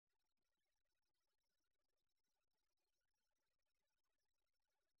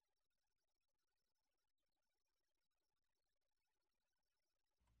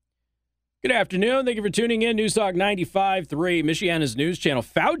Good afternoon. Thank you for tuning in. News Talk 95.3, Michiana's news channel.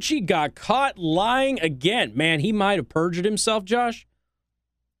 Fauci got caught lying again. Man, he might have perjured himself, Josh.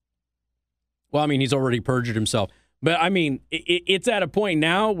 Well, I mean, he's already perjured himself. But, I mean, it's at a point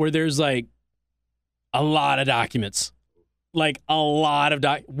now where there's, like, a lot of documents. Like, a lot of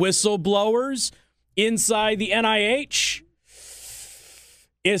whistleblowers inside the NIH.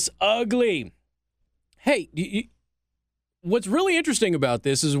 It's ugly. Hey, what's really interesting about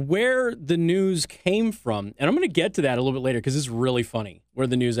this is where the news came from. And I'm going to get to that a little bit later because it's really funny where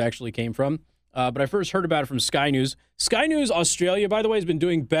the news actually came from. But I first heard about it from Sky News. Sky News Australia, by the way, has been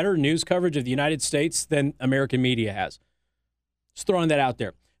doing better news coverage of the United States than American media has. Just throwing that out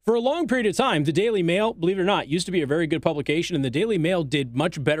there. For a long period of time, the Daily Mail, believe it or not, used to be a very good publication, and the Daily Mail did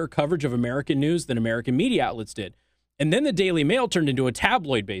much better coverage of American news than American media outlets did. And then the Daily Mail turned into a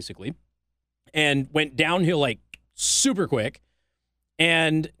tabloid, basically, and went downhill like super quick.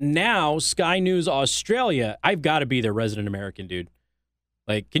 And now Sky News Australia, I've got to be their resident American, dude.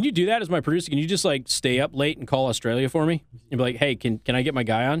 Like, can you do that as my producer? Can you just, like, stay up late and call Australia for me? And be like, hey, can I get my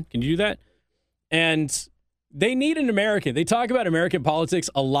guy on? Can you do that? And they need an American. They talk about American politics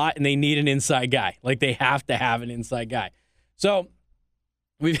a lot, and they need an inside guy. Like, they have to have an inside guy. So,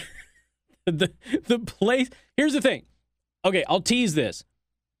 we've the place. Here's the thing. Okay, I'll tease this.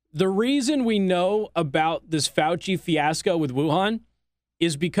 The reason we know about this Fauci fiasco with Wuhan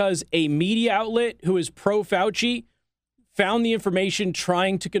is because a media outlet who is pro-Fauci found the information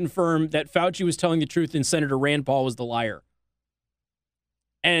trying to confirm that Fauci was telling the truth and Senator Rand Paul was the liar.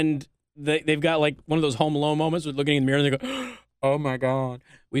 And they've got like one of those Home Alone moments with looking in the mirror and they go, oh my God,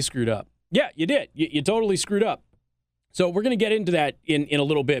 we screwed up. Yeah, you did. You totally screwed up. So we're going to get into that in a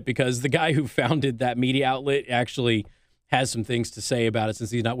little bit because the guy who founded that media outlet actually has some things to say about it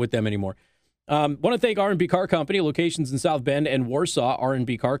since he's not with them anymore. Want to thank R&B Car Company, locations in South Bend and Warsaw.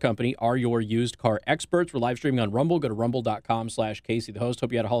 R&B Car Company are your used car experts. We're live streaming on Rumble. Go to rumble.com/Casey the host.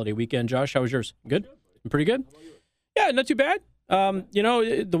 Hope you had a holiday weekend. Josh, how was yours? Good? Pretty good? Yeah, not too bad.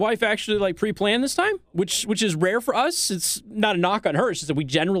 The wife actually like pre-planned this time, which is rare for us. It's not a knock on her. It's just that we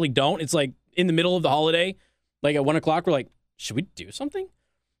generally don't. It's like in the middle of the holiday, like at 1 o'clock, we're like, should we do something?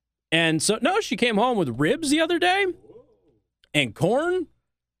 And so, no, she came home with ribs the other day and corn.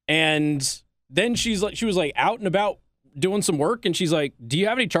 And then she was like out and about doing some work. And she's like, do you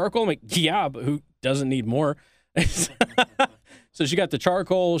have any charcoal? I'm like, yeah, but who doesn't need more? So she got the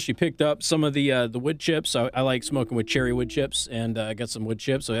charcoal. She picked up some of the wood chips. I like smoking with cherry wood chips, and I got some wood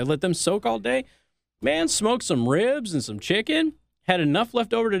chips. So I let them soak all day. Man, smoked some ribs and some chicken. Had enough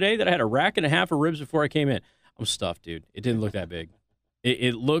left over today that I had a rack and a half of ribs before I came in. I'm stuffed, dude. It didn't look that big.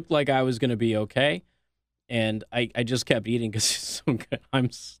 It looked like I was going to be okay, and I just kept eating because it's so good.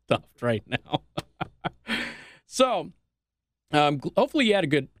 I'm stuffed right now. So hopefully you had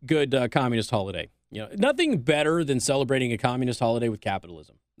a good communist holiday. You know, nothing better than celebrating a communist holiday with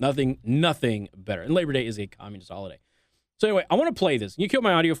capitalism. Nothing better. And Labor Day is a communist holiday. So anyway, I want to play this. Can you cue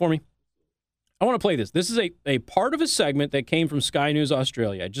my audio for me? I want to play this. This is a part of a segment that came from Sky News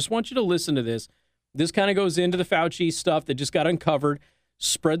Australia. I just want you to listen to this. This kind of goes into the Fauci stuff that just got uncovered.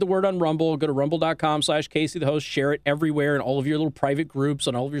 Spread the word on Rumble. Go to rumble.com/Casey the host. Share it everywhere in all of your little private groups,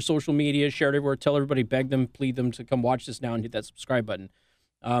 on all of your social media. Share it everywhere. Tell everybody, beg them, plead them to come watch this now and hit that subscribe button.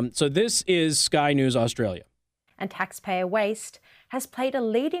 So this is Sky News Australia. And taxpayer waste has played a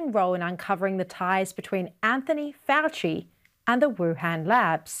leading role in uncovering the ties between Anthony Fauci and the Wuhan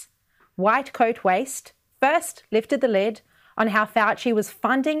labs. White Coat Waste first lifted the lid on how Fauci was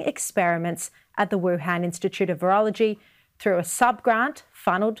funding experiments at the Wuhan Institute of Virology through a sub-grant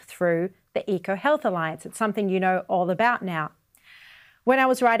funneled through the EcoHealth Alliance. It's something you know all about now. When I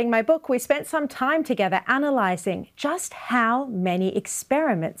was writing my book, we spent some time together analysing just how many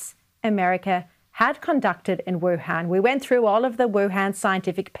experiments America had conducted in Wuhan. We went through all of the Wuhan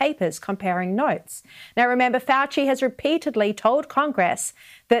scientific papers, comparing notes. Now, remember, Fauci has repeatedly told Congress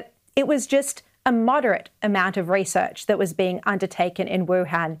that it was just a moderate amount of research that was being undertaken in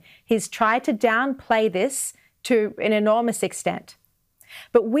Wuhan. He's tried to downplay this to an enormous extent.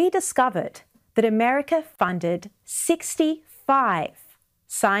 But we discovered that America funded 65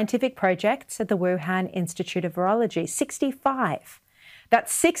 scientific projects at the Wuhan Institute of Virology. 65.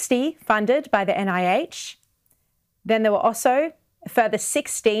 That's 60 funded by the NIH. Then there were also a further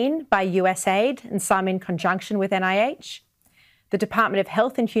 16 by USAID and some in conjunction with NIH. The Department of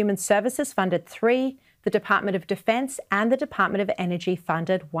Health and Human Services funded 3. The Department of Defense and the Department of Energy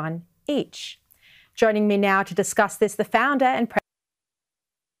funded 1 each. Joining me now to discuss this, the founder and president.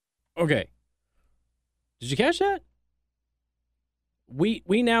 Okay. Did you catch that? we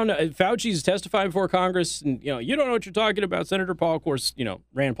now know Fauci's testifying before Congress, and you don't know what you're talking about, Senator Paul. Of course,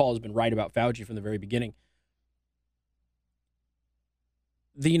 Rand Paul has been right about Fauci from the very beginning.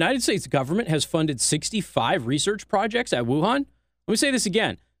 The United States government has funded 65 research projects at Wuhan. Let me say this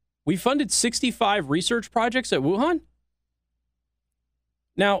again. We funded 65 research projects at Wuhan.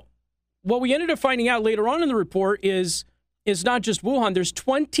 Now, what we ended up finding out later on in the report is it's not just Wuhan. There's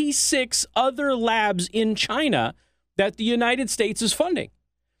 26 other labs in China that the United States is funding.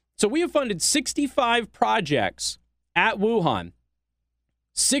 So we have funded 65 projects at Wuhan,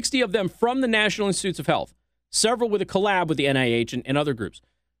 60 of them from the National Institutes of Health, several with a collab with the NIH and other groups.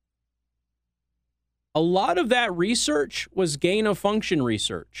 A lot of that research was gain-of-function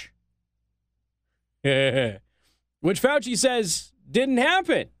research, which Fauci says didn't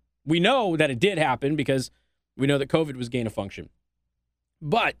happen. We know that it did happen because we know that COVID was gain-of-function.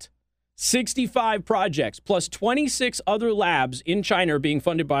 But 65 projects plus 26 other labs in China are being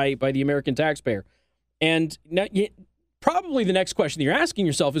funded by the American taxpayer. And now, probably the next question that you're asking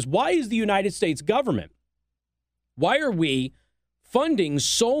yourself is, why is the United States government, why are we funding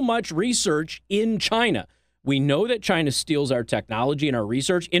so much research in China? We know that China steals our technology and our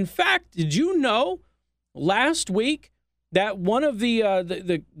research. In fact, did you know last week that one of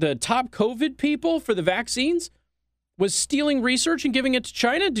the top COVID people for the vaccines was stealing research and giving it to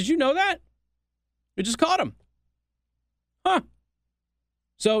China? Did you know that? We just caught him. Huh.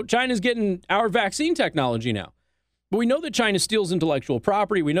 So China's getting our vaccine technology now. But we know that China steals intellectual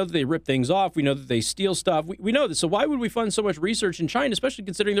property. We know that they rip things off. We know that they steal stuff. We know this. So why would we fund so much research in China, especially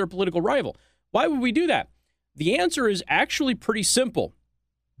considering they're a political rival? Why would we do that? The answer is actually pretty simple.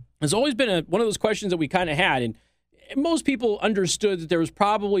 It's always been one of those questions that we kind of had, and most people understood that there was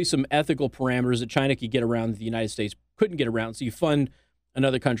probably some ethical parameters that China could get around that the United States couldn't get around, so you fund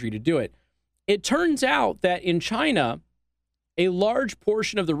another country to do it. It turns out that in China, a large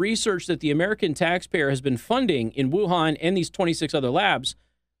portion of the research that the American taxpayer has been funding in Wuhan and these 26 other labs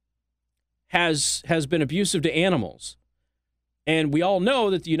has been abusive to animals. And we all know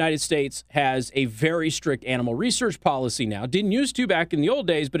that the United States has a very strict animal research policy now. Didn't used to back in the old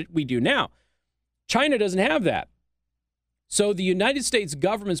days, but we do now. China doesn't have that. So the United States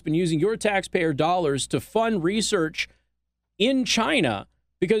government's been using your taxpayer dollars to fund research in China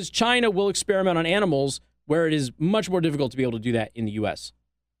because China will experiment on animals where it is much more difficult to be able to do that in the U.S.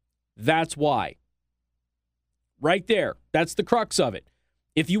 That's why. Right there. That's the crux of it.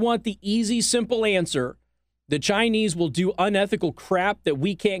 If you want the easy, simple answer, the Chinese will do unethical crap that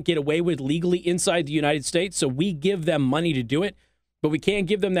we can't get away with legally inside the United States, so we give them money to do it, but we can't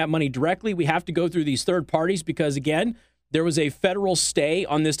give them that money directly. We have to go through these third parties because, again, there was a federal stay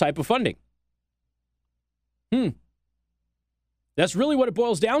on this type of funding. That's really what it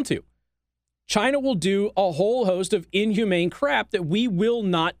boils down to. China will do a whole host of inhumane crap that we will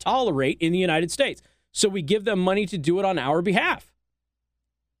not tolerate in the United States. So we give them money to do it on our behalf.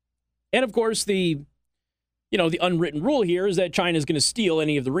 And of course, the unwritten rule here is that China is going to steal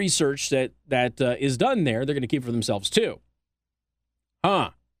any of the research that is done there. They're going to keep for themselves too.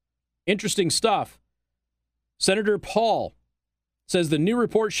 Interesting stuff. Senator Paul says the new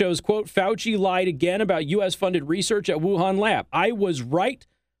report shows, quote, Fauci lied again about U.S.-funded research at Wuhan lab. I was right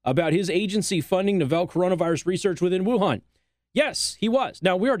about his agency funding novel coronavirus research within Wuhan. Yes, he was.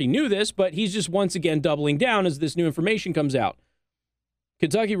 Now, we already knew this, but he's just once again doubling down as this new information comes out.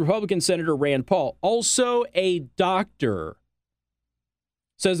 Kentucky Republican Senator Rand Paul, also a doctor,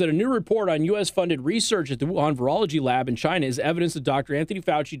 says that a new report on U.S.-funded research at the Wuhan Virology Lab in China is evidence that Dr. Anthony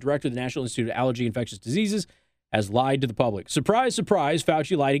Fauci, director of the National Institute of Allergy and Infectious Diseases, has lied to the public. Surprise, surprise,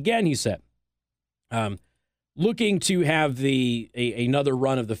 Fauci lied again, he said. Looking to have another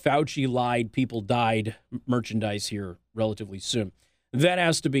run of the Fauci lied, people died merchandise here relatively soon. That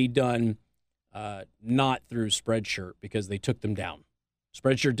has to be done not through Spreadshirt because they took them down.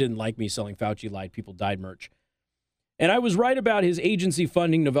 Spreadshirt didn't like me selling Fauci lied, people died merch. And I was right about his agency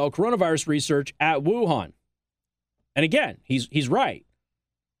funding novel coronavirus research at Wuhan. And again, he's right.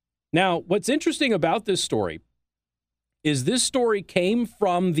 Now, what's interesting about this story is this story came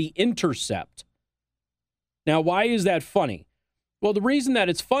from The Intercept. Now, why is that funny? Well, the reason that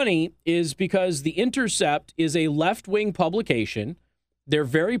it's funny is because The Intercept is a left-wing publication. They're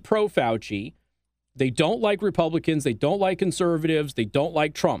very pro-Fauci. They don't like Republicans. They don't like conservatives. They don't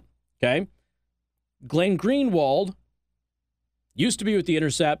like Trump, okay? Glenn Greenwald used to be with The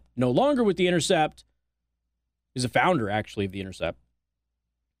Intercept, no longer with The Intercept. He's a founder, actually, of The Intercept.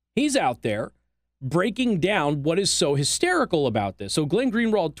 He's out there breaking down what is so hysterical about this. So Glenn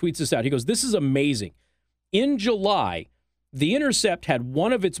Greenwald tweets this out. He goes, this is amazing. In July, The Intercept had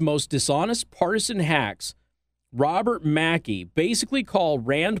one of its most dishonest partisan hacks Robert Mackey, basically called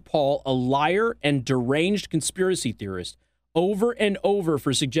Rand Paul a liar and deranged conspiracy theorist over and over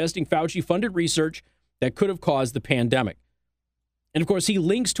for suggesting Fauci-funded research that could have caused the pandemic. And, of course, he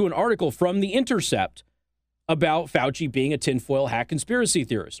links to an article from The Intercept about Fauci being a tinfoil hat conspiracy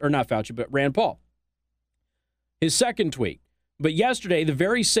theorist. Or not Fauci, but Rand Paul. His second tweet. But yesterday, the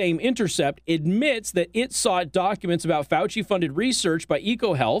very same Intercept admits that it sought documents about Fauci-funded research by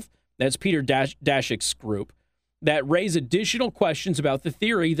EcoHealth, that's Peter Daszak's group, that raise additional questions about the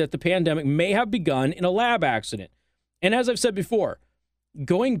theory that the pandemic may have begun in a lab accident. And as I've said before,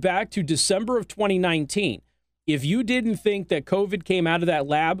 going back to December of 2019, if you didn't think that COVID came out of that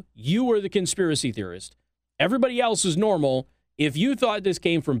lab, you were the conspiracy theorist. Everybody else is normal. If you thought this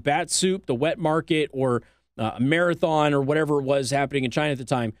came from bat soup, the wet market, or a marathon, or whatever it was happening in China at the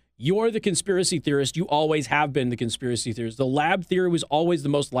time, you're the conspiracy theorist. You always have been the conspiracy theorist. The lab theory was always the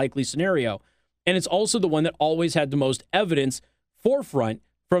most likely scenario. And it's also the one that always had the most evidence forefront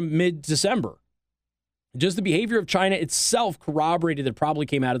from mid-December. Just the behavior of China itself corroborated that it probably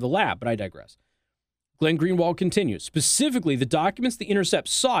came out of the lab, but I digress. Glenn Greenwald continues. Specifically, the documents the Intercept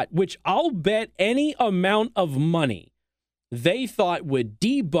sought, which I'll bet any amount of money they thought would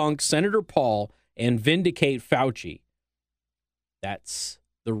debunk Senator Paul and vindicate Fauci. That's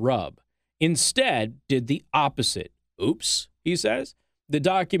the rub. Instead, did the opposite. Oops, he says. The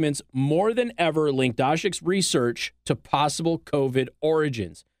documents more than ever link Daszak's research to possible COVID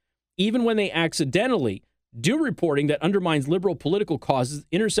origins. Even when they accidentally do reporting that undermines liberal political causes,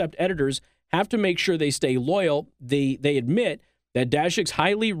 Intercept editors have to make sure they stay loyal. They admit that Daszak's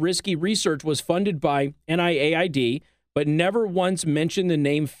highly risky research was funded by NIAID, but never once mentioned the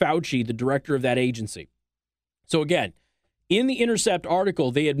name Fauci, the director of that agency. So again, in the Intercept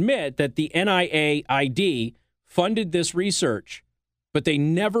article, they admit that the NIAID funded this research, but they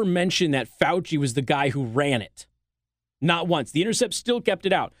never mentioned that Fauci was the guy who ran it. Not once. The Intercept still kept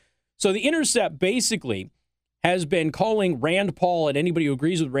it out. So the Intercept basically has been calling Rand Paul and anybody who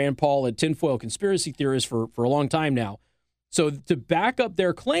agrees with Rand Paul a tinfoil conspiracy theorist for a long time now. So to back up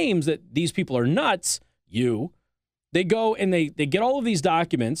their claims that these people are nuts, they go and they get all of these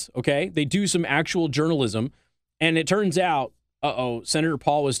documents, okay? They do some actual journalism, and it turns out, Senator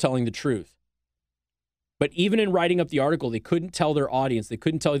Paul was telling the truth. But even in writing up the article, they couldn't tell their audience, they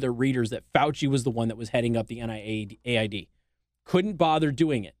couldn't tell their readers that Fauci was the one that was heading up the NIAID. Couldn't bother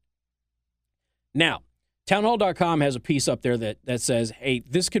doing it. Now, townhall.com has a piece up there that says, hey,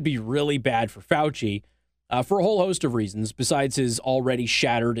 this could be really bad for Fauci for a whole host of reasons besides his already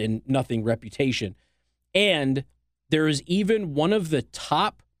shattered and nothing reputation. And there is even one of the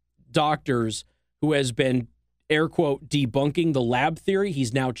top doctors who has been, air quote, debunking the lab theory.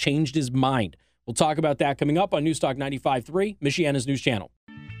 He's now changed his mind. We'll talk about that coming up on Newstalk 95.3, Michiana's news channel.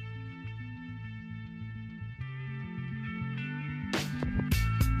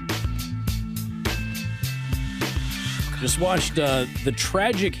 Just watched The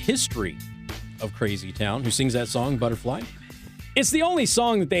Tragic History of Crazy Town. Who sings that song, Butterfly? It's the only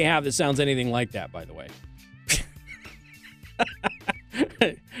song that they have that sounds anything like that, by the way.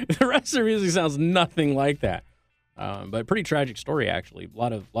 The rest of the music sounds nothing like that. But pretty tragic story, actually. A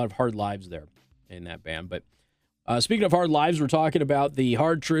lot of hard lives there in that band. But speaking of hard lives, we're talking about the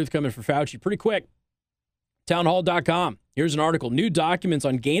hard truth coming for Fauci pretty quick. Townhall.com. Here's an article. New documents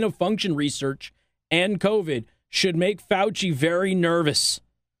on gain-of-function research and COVID should make Fauci very nervous.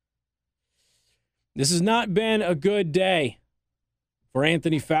 This has not been a good day for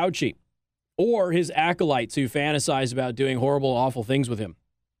Anthony Fauci or his acolytes who fantasize about doing horrible, awful things with him.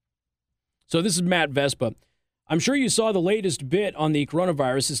 So this is Matt Vespa. I'm sure you saw the latest bit on the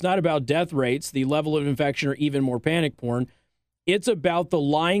coronavirus. It's not about death rates, the level of infection, or even more panic porn. It's about the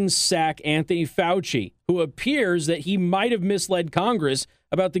lying sack Anthony Fauci, who appears that he might have misled Congress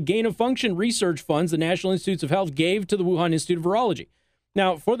about the gain-of-function research funds the National Institutes of Health gave to the Wuhan Institute of Virology.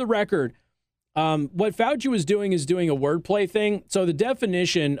 Now, for the record, what Fauci was doing is doing a wordplay thing. So the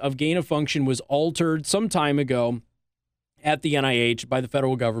definition of gain-of-function was altered some time ago at the NIH by the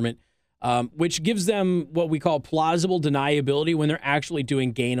federal government, which gives them what we call plausible deniability when they're actually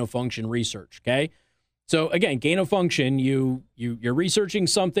doing gain-of-function research, okay? So again, gain-of-function, you're researching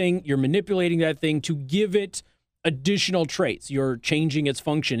something, you're manipulating that thing to give it additional traits. You're changing its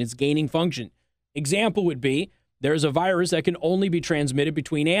function. It's gaining function. Example would be there's a virus that can only be transmitted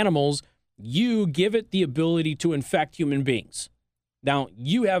between animals. You give it the ability to infect human beings. Now,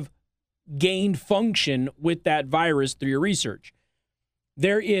 you have gained function with that virus through your research.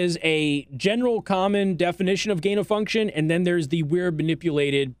 There is a general common definition of gain of function, and then there's the weird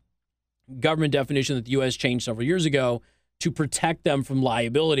manipulated government definition that the U.S. changed several years ago to protect them from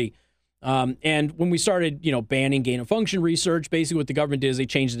liability. And when we started, banning gain-of-function research, basically what the government did is they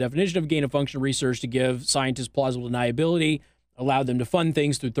changed the definition of gain-of-function research to give scientists plausible deniability, allowed them to fund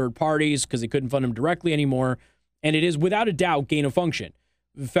things through third parties because they couldn't fund them directly anymore. And it is without a doubt gain-of-function.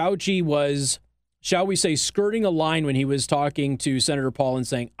 Fauci was, shall we say, skirting a line when he was talking to Senator Paul and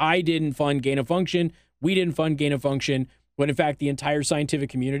saying, I didn't fund gain-of-function, we didn't fund gain-of-function, when in fact the entire scientific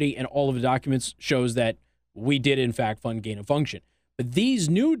community and all of the documents shows that we did in fact fund gain-of-function. But these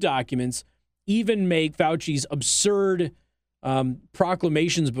new documents even make Fauci's absurd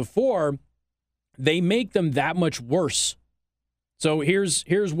proclamations before, they make them that much worse. So here's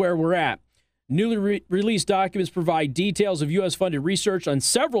where we're at. Newly released documents provide details of U.S.-funded research on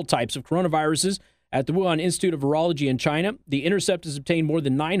several types of coronaviruses at the Wuhan Institute of Virology in China. The Intercept has obtained more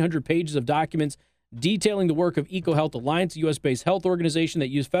than 900 pages of documents detailing the work of EcoHealth Alliance, a U.S.-based health organization that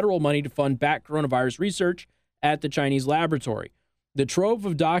used federal money to fund back coronavirus research at the Chinese laboratory. The trove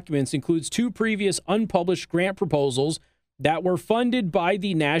of documents includes 2 previous unpublished grant proposals that were funded by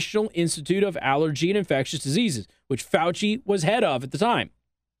the National Institute of Allergy and Infectious Diseases, which Fauci was head of at the time,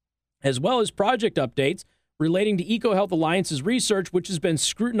 as well as project updates relating to EcoHealth Alliance's research, which has been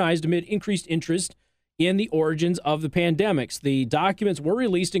scrutinized amid increased interest in the origins of the pandemics. The documents were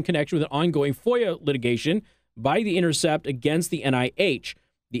released in connection with an ongoing FOIA litigation by The Intercept against the NIH.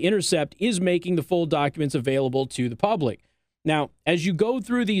 The Intercept is making the full documents available to the public. Now, as you go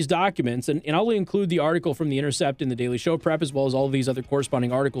through these documents, and I'll include the article from The Intercept in the Daily Show Prep, as well as all of these other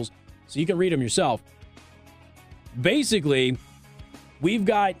corresponding articles, so you can read them yourself. Basically, we've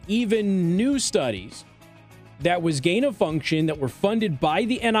got even new studies that was gain of function that were funded by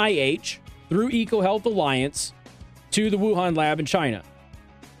the NIH through EcoHealth Alliance to the Wuhan lab in China.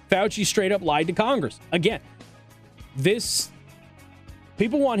 Fauci straight up lied to Congress. Again,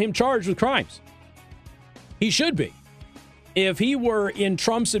 people want him charged with crimes. He should be. If he were in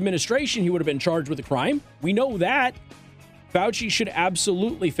Trump's administration, he would have been charged with a crime. We know that. Fauci should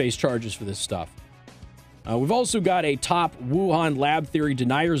absolutely face charges for this stuff. We've also got a top Wuhan lab theory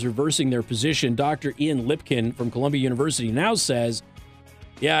deniers reversing their position. Dr. Ian Lipkin from Columbia University now says,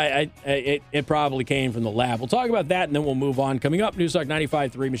 it probably came from the lab. We'll talk about that, and then we'll move on. Coming up, Newstalk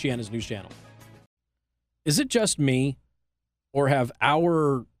 95.3, Michiana's news channel. Is it just me, or have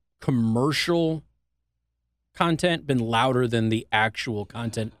our commercial content been louder than the actual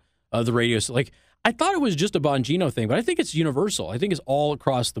content of the radio? So, I thought it was just a Bongino thing, but I think it's universal. I think it's all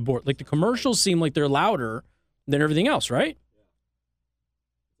across the board. The commercials seem like they're louder than everything else, right?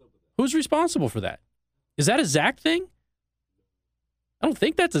 Who's responsible for that? Is that a Zach thing? I don't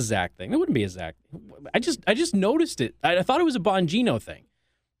think that's a Zach thing. That wouldn't be a Zach. I just noticed it. I thought it was a Bongino thing,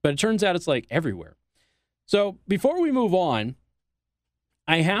 but it turns out it's everywhere. So before we move on,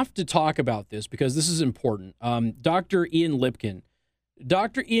 I have to talk about this because this is important. Dr. Ian Lipkin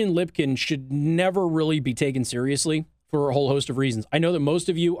should never really be taken seriously for a whole host of reasons. I know that most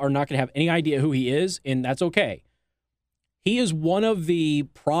of you are not going to have any idea who he is, and that's okay. He is one of the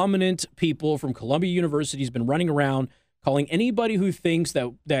prominent people from Columbia University. He's been running around calling anybody who thinks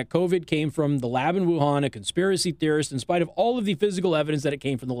that COVID came from the lab in Wuhan a conspiracy theorist in spite of all of the physical evidence that it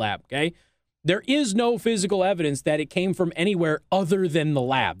came from the lab, okay? There is no physical evidence that it came from anywhere other than the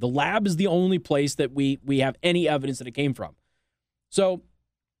lab. The lab is the only place that we have any evidence that it came from. So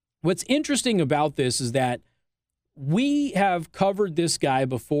what's interesting about this is that we have covered this guy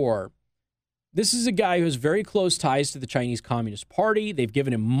before. This is a guy who has very close ties to the Chinese Communist Party. They've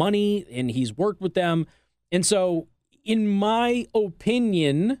given him money, and he's worked with them. And so, in my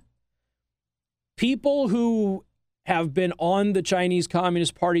opinion, people who have been on the Chinese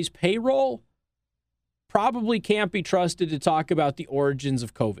Communist Party's payroll probably can't be trusted to talk about the origins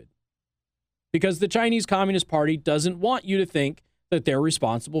of COVID, because the Chinese Communist Party doesn't want you to think that they're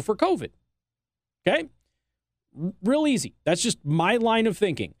responsible for COVID. Okay? Real easy. That's just my line of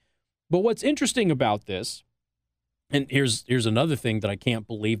thinking. But what's interesting about this, and here's another thing that I can't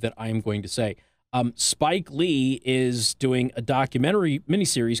believe that I am going to say. Spike Lee is doing a documentary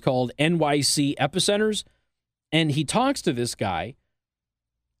miniseries called NYC Epicenters, and he talks to this guy,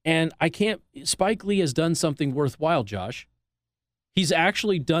 and Spike Lee has done something worthwhile, Josh. He's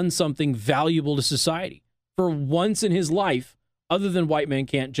actually done something valuable to society. For once in his life, other than White Man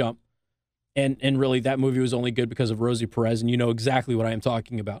Can't Jump, and really that movie was only good because of Rosie Perez, and you know exactly what I am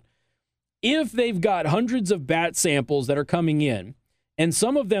talking about. If they've got hundreds of bat samples that are coming in, and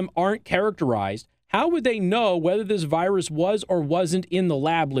some of them aren't characterized, how would they know whether this virus was or wasn't in the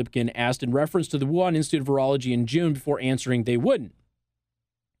lab, Lipkin asked in reference to the Wuhan Institute of Virology in June before answering they wouldn't.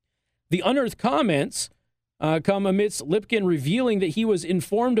 The unearthed comments come amidst Lipkin revealing that he was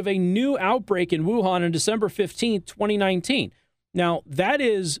informed of a new outbreak in Wuhan on December 15th, 2019. Now, that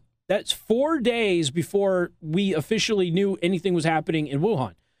is That's 4 days before we officially knew anything was happening in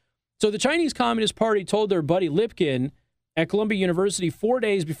Wuhan. So the Chinese Communist Party told their buddy Lipkin at Columbia University 4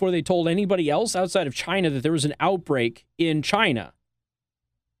 days before they told anybody else outside of China that there was an outbreak in China.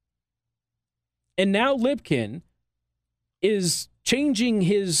 And now Lipkin is changing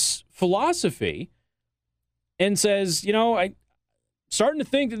his philosophy and says, I'm starting to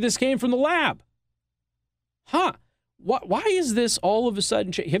think that this came from the lab. Huh. Why is this all of a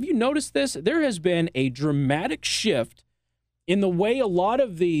sudden? Have you noticed this? There has been a dramatic shift in the way a lot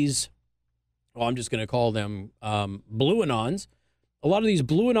of these, I'm just going to call them Blue Anons, a lot of these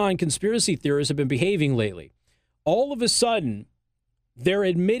Blue Anon conspiracy theorists have been behaving lately. All of a sudden, they're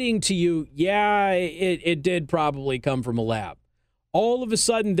admitting to you, yeah, it did probably come from a lab. All of a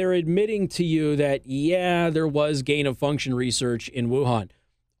sudden, they're admitting to you that, yeah, there was gain-of-function research in Wuhan.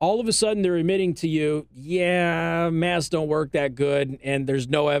 All of a sudden, they're admitting to you, yeah, masks don't work that good, and there's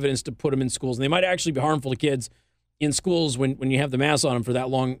no evidence to put them in schools. And they might actually be harmful to kids in schools when you have the mask on them for that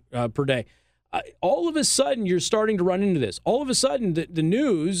long per day. All of a sudden, you're starting to run into this. All of a sudden, the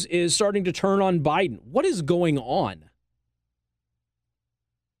news is starting to turn on Biden. What is going on?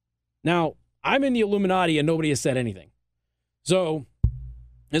 Now, I'm in the Illuminati, and nobody has said anything. So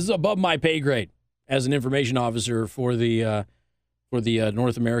this is above my pay grade as an information officer for the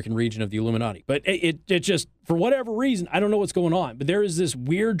North American region of the Illuminati. But it just, for whatever reason, I don't know what's going on. But there is this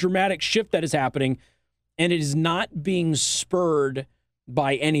weird dramatic shift that is happening, and it is not being spurred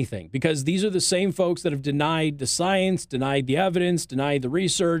by anything, because these are the same folks that have denied the science, denied the evidence, denied the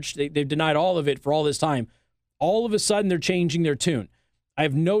research. They've denied all of it for all this time. All of a sudden, they're changing their tune. I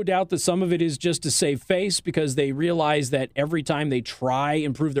have no doubt that some of it is just to save face, because they realize that every time they try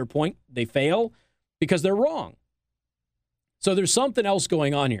and prove their point, they fail because they're wrong. So there's something else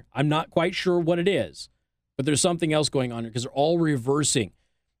going on here. I'm not quite sure what it is, but there's something else going on here, because they're all reversing.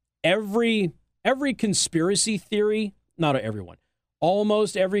 Every conspiracy theory, not everyone,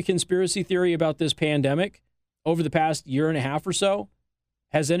 almost every conspiracy theory about this pandemic over the past year and a half or so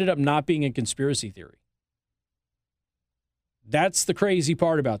has ended up not being a conspiracy theory. That's the crazy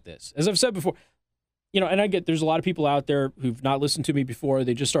part about this. As I've said before, and I get there's a lot of people out there who've not listened to me before.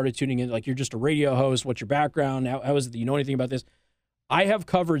 They just started tuning in, like, you're just a radio host. What's your background? How is it that you know anything about this? I have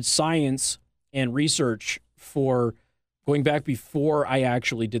covered science and research for going back before I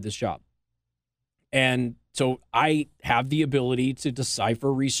actually did this job. And so I have the ability to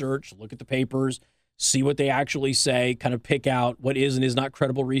decipher research, look at the papers, see what they actually say, kind of pick out what is and is not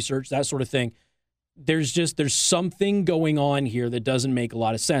credible research, that sort of thing. There's something going on here that doesn't make a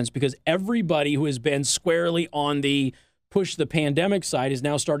lot of sense, because everybody who has been squarely on the push the pandemic side is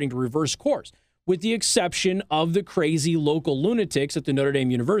now starting to reverse course, with the exception of the crazy local lunatics at the Notre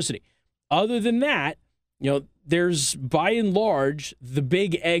Dame University. Other than that, there's by and large the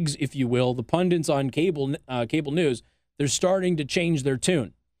big eggs, if you will, the pundits on cable news. They're starting to change their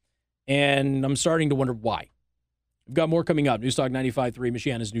tune, and I'm starting to wonder why. We've got more coming up. Newstalk 95.3,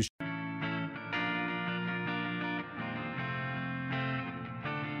 Michiana's News.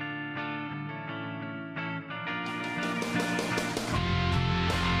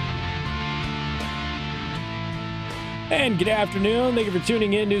 And good afternoon. Thank you for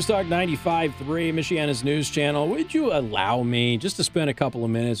tuning in. Newstalk 95.3, Michiana's news channel. Would you allow me just to spend a couple of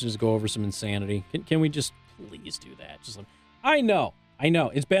minutes just go over some insanity? Can we just please do that? I know.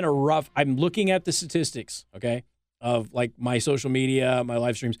 It's been a rough. I'm looking at the statistics, okay, of like my social media, my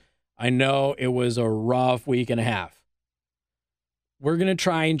live streams. I know it was a rough week and a half. We're going to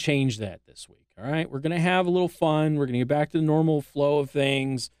try and change that this week, all right? We're going to have a little fun. We're going to get back to the normal flow of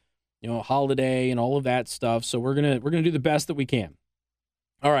things. Holiday and all of that stuff. So we're gonna do the best that we can.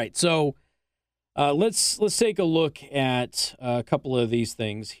 All right. So let's take a look at a couple of these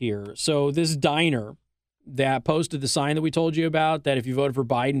things here. So this diner that posted the sign that we told you about, that if you voted for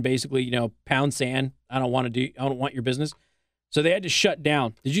Biden, basically, pound sand. I don't want your business. So they had to shut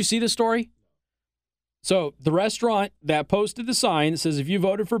down. Did you see the story? So the restaurant that posted the sign that says if you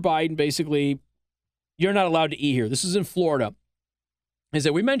voted for Biden, basically, you're not allowed to eat here. This is in Florida. Is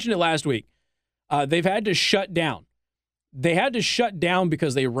that we mentioned it last week. They've had to shut down. They had to shut down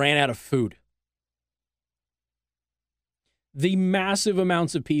because they ran out of food. The massive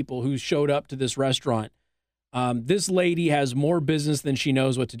amounts of people who showed up to this restaurant. This lady has more business than she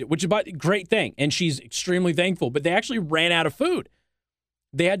knows what to do, which is a great thing. And she's extremely thankful. But they actually ran out of food.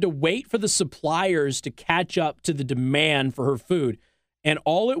 They had to wait for the suppliers to catch up to the demand for her food. And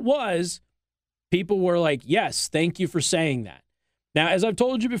all it was, people were like, yes, thank you for saying that. Now, as I've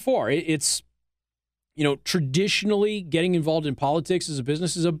told you before, it's, traditionally getting involved in politics as a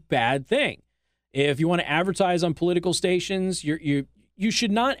business is a bad thing. If you want to advertise on political stations, you you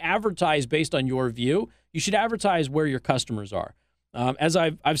should not advertise based on your view. You should advertise where your customers are. As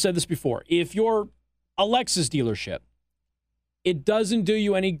I've said this before, if you're a Lexus dealership, it doesn't do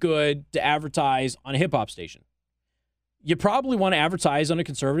you any good to advertise on a hip-hop station. You probably want to advertise on a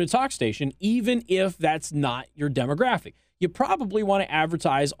conservative talk station, even if that's not your demographic. You probably want to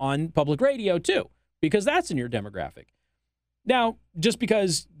advertise on public radio, too, because that's in your demographic. Now, just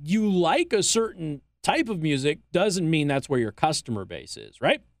because you like a certain type of music doesn't mean that's where your customer base is,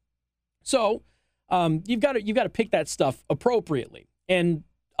 right? So you've got to pick that stuff appropriately. And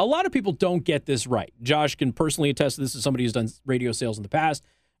a lot of people don't get this right. Josh can personally attest to this as somebody who's done radio sales in the past.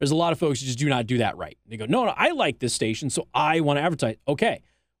 There's a lot of folks who just do not do that right. They go, no, I like this station, so I want to advertise. Okay,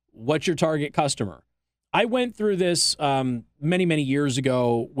 what's your target customer? I went through this many, many years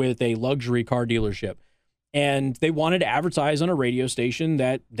ago with a luxury car dealership, and they wanted to advertise on a radio station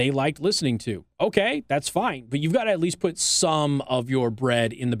that they liked listening to. Okay, that's fine, but you've got to at least put some of your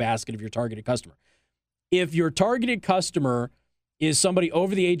bread in the basket of your targeted customer. If your targeted customer is somebody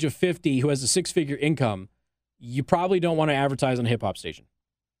over the age of 50 who has a six-figure income, you probably don't want to advertise on a hip-hop station.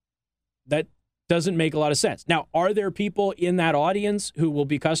 That doesn't make a lot of sense. Now, are there people in that audience who will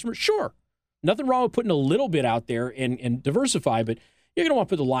be customers? Sure. Nothing wrong with putting a little bit out there and diversify, but you're going to want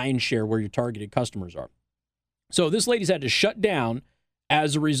to put the lion's share where your targeted customers are. So this lady's had to shut down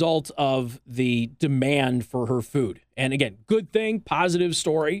as a result of the demand for her food. And again, good thing, positive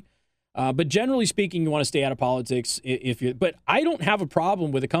story. But generally speaking, you want to stay out of politics but I don't have a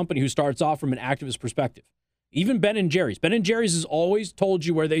problem with a company who starts off from an activist perspective. Even Ben & Jerry's. Ben & Jerry's has always told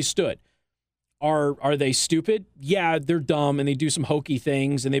you where they stood. Are they stupid? Yeah, they're dumb and they do some hokey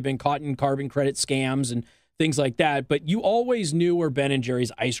things and they've been caught in carbon credit scams and things like that. But you always knew where Ben &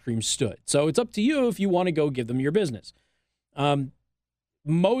 Jerry's ice cream stood. So it's up to you if you want to go give them your business.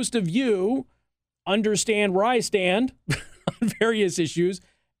 Most of you understand where I stand on various issues,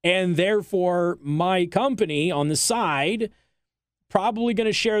 and therefore my company on the side probably going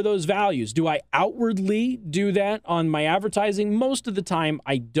to share those values. Do I outwardly do that on my advertising? Most of the time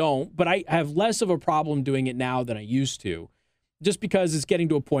I don't, but I have less of a problem doing it now than I used to, just because it's getting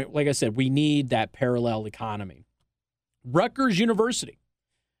to a point, like I said, we need that parallel economy. Rutgers University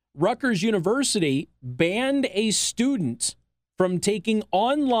banned a student from taking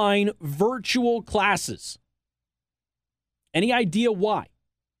online virtual classes. Any idea why?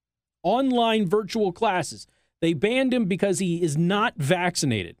 Online virtual classes. They banned him because he is not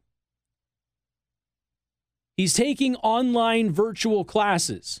vaccinated. He's taking online virtual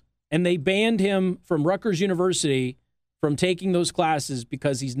classes, and they banned him from Rutgers University from taking those classes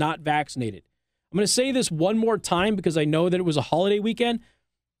because he's not vaccinated. I'm going to say this one more time because I know that it was a holiday weekend.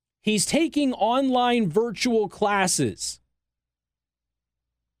 He's taking online virtual classes.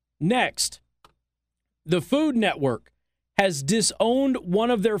 Next, the Food Network has disowned one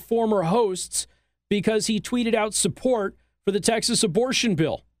of their former hosts because he tweeted out support for the Texas abortion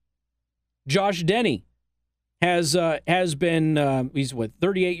bill. Josh Denny has been, he's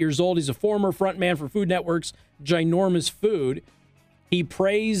 38 years old. He's a former frontman for Food Network's Ginormous Food. He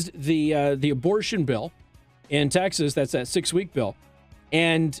praised the abortion bill in Texas. That's that 6-week bill.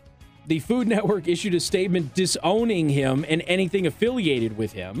 And the Food Network issued a statement disowning him and anything affiliated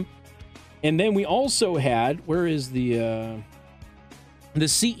with him. And then we also had, where is the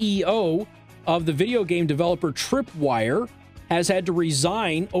CEO of the video game developer Tripwire has had to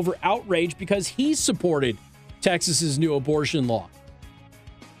resign over outrage because he supported Texas's new abortion law.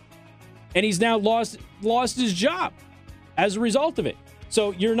 And he's now lost his job as a result of it.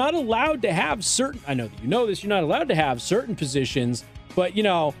 So you're not allowed to have certain, I know that you know this, you're not allowed to have certain positions, but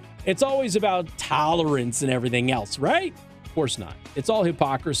it's always about tolerance and everything else, right? Of course not. It's all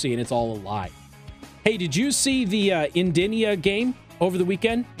hypocrisy and it's all a lie. Hey, did you see the Indiana game over the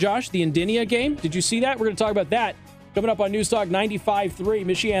weekend, Josh? The Indiana game? Did you see that? We're going to talk about that coming up on News Talk 95.3,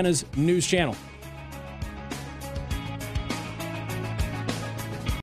 Michiana's news channel.